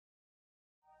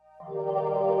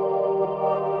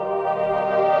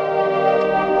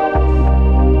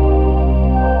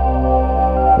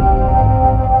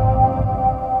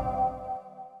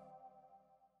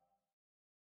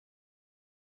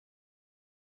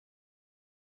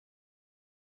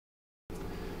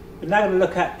We're now going to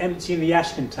look at emptying the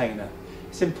ash container.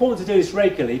 It's important to do this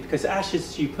regularly because ash is a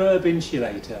superb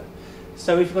insulator.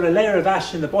 So if you've got a layer of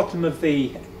ash in the bottom of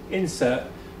the insert,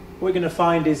 what we're going to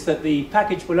find is that the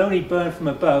package will only burn from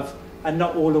above and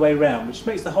not all the way around, which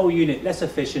makes the whole unit less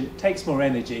efficient, takes more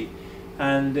energy,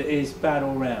 and is bad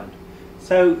all round.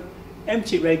 So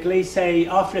empty it regularly, say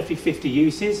after every 50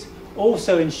 uses.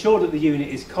 Also ensure that the unit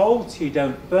is cold so you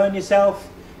don't burn yourself.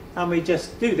 And we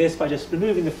just do this by just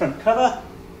removing the front cover.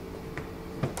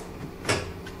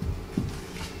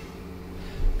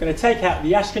 I'm going to take out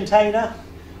the ash container.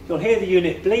 You'll hear the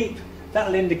unit bleep. That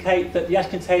will indicate that the ash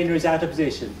container is out of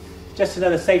position. Just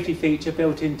another safety feature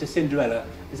built into Cinderella,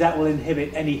 as that will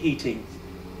inhibit any heating.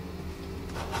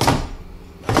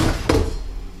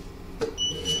 There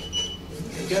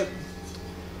we go.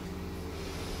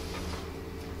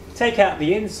 Take out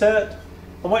the insert,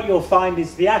 and what you'll find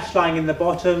is the ash lying in the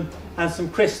bottom and some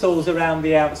crystals around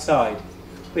the outside.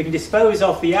 We can dispose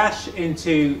of the ash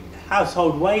into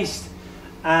household waste,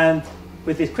 and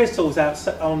with the crystals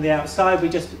on the outside, we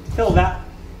just fill that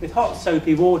with hot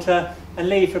soapy water and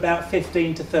leave for about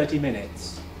 15 to 30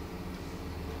 minutes.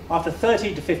 After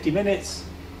 30 to 50 minutes,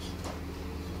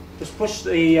 just push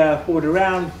the board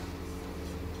around,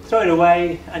 throw it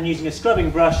away, and using a scrubbing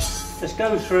brush, just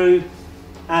go through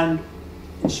and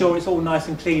ensure it's all nice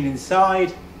and clean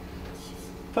inside.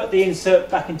 Put the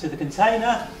insert back into the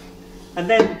container, and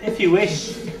then if you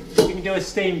wish, you can do a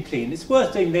steam clean. It's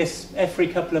worth doing this every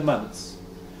couple of months.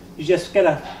 You just get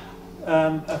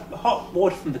a hot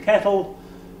water from the kettle,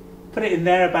 put it in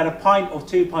there, about a pint or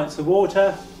 2 pints of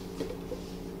water.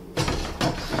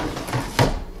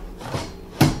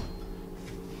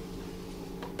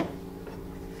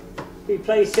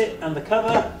 Replace it and the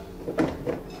cover.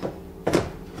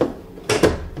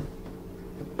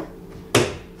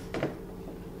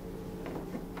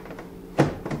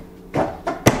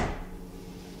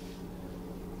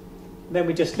 Then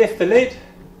we just lift the lid,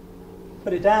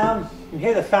 put it down, you can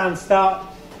hear the fan start,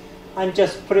 and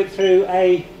just put it through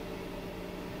a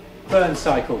burn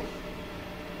cycle.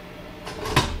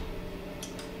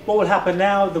 What will happen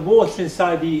now, the water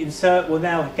inside the insert will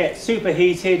now get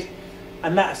superheated,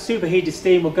 and that superheated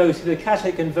steam will go through the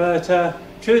catalytic converter,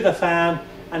 through the fan,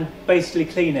 and basically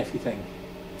clean everything.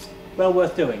 Well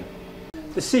worth doing.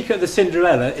 The secret of the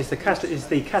Cinderella is the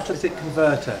catalytic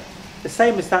converter. The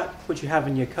same as that which you have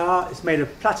in your car. It's made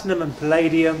of platinum and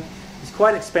palladium. It's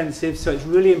quite expensive, so it's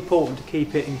really important to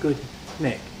keep it in good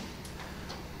nick.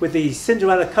 With the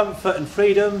Cinderella Comfort and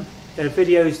Freedom, there are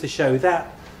videos to show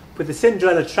that. With the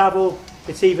Cinderella Travel,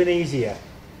 it's even easier.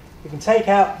 You can take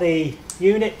out the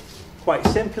unit quite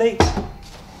simply,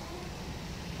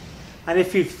 and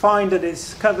if you find that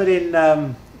it's covered in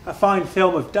a fine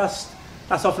film of dust,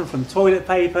 that's often from toilet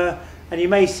paper, and you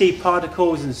may see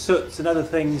particles and soots and other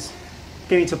things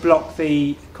beginning to block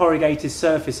the corrugated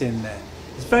surface in there.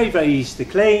 It's very, very easy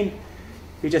to clean.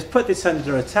 You just put this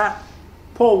under a tap,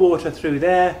 pour water through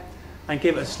there, and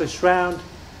give it a slush round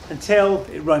until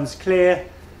it runs clear,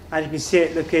 and you can see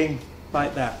it looking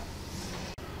like that.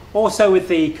 Also with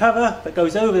the cover that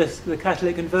goes over the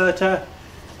catalytic converter,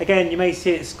 again you may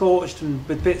see it scorched and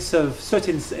with bits of soot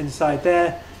inside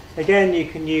there. Again, you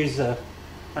can use an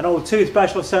old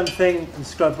toothbrush or something and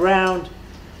scrub round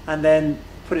and then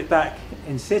put it back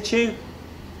in situ.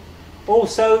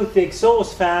 Also the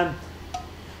exhaust fan,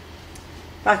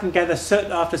 that can get the soot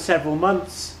after several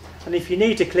months, and if you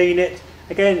need to clean it,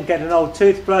 again get an old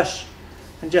toothbrush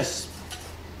and just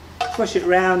push it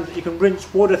round. You can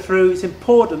rinse water through. It's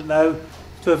important though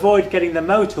to avoid getting the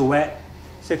motor wet,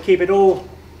 so keep it all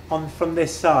on from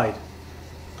this side.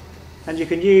 And you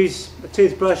can use a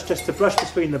toothbrush just to brush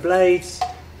between the blades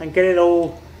and get it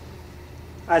all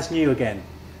as new again.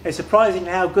 It's surprising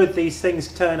how good these things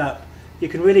turn up. You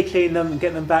can really clean them and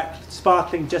get them back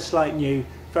sparkling just like new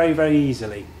very, very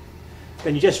easily.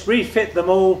 Then you just refit them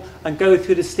all and go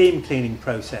through the steam cleaning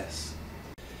process.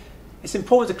 It's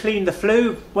important to clean the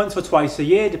flue once or twice a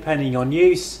year depending on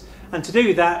use, and to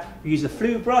do that we use a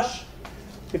flue brush.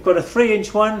 We've got a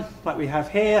 3-inch one like we have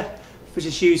here, which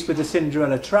is used with the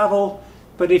Cinderella Travel,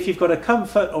 but if you've got a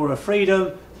Comfort or a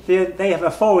Freedom, they have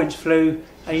a 4-inch flue,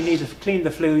 and you need to clean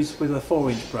the flues with a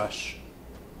 4-inch brush.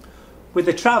 With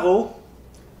the Travel,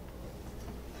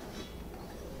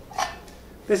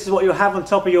 this is what you'll have on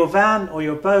top of your van or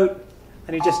your boat,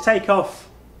 and you just take off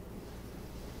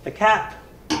the cap,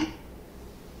 and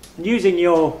using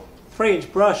your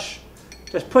 3-inch brush,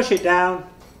 just push it down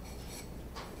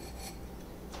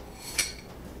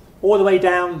all the way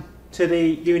down to the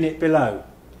unit below.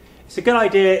 It's a good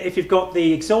idea if you've got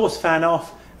the exhaust fan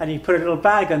off and you put a little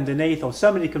bag underneath, or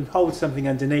somebody can hold something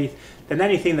underneath, then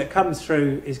anything that comes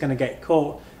through is going to get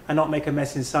caught and not make a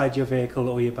mess inside your vehicle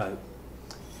or your boat.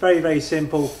 Very, very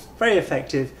simple, very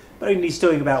effective, but only needs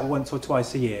doing about once or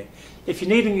twice a year. If you're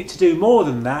needing it to do more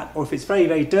than that, or if it's very,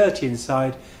 very dirty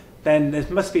inside, then there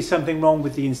must be something wrong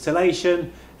with the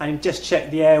installation, and just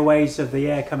check the airways of the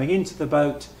air coming into the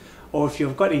boat, or if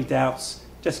you've got any doubts,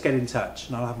 just get in touch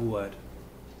and I'll have a word.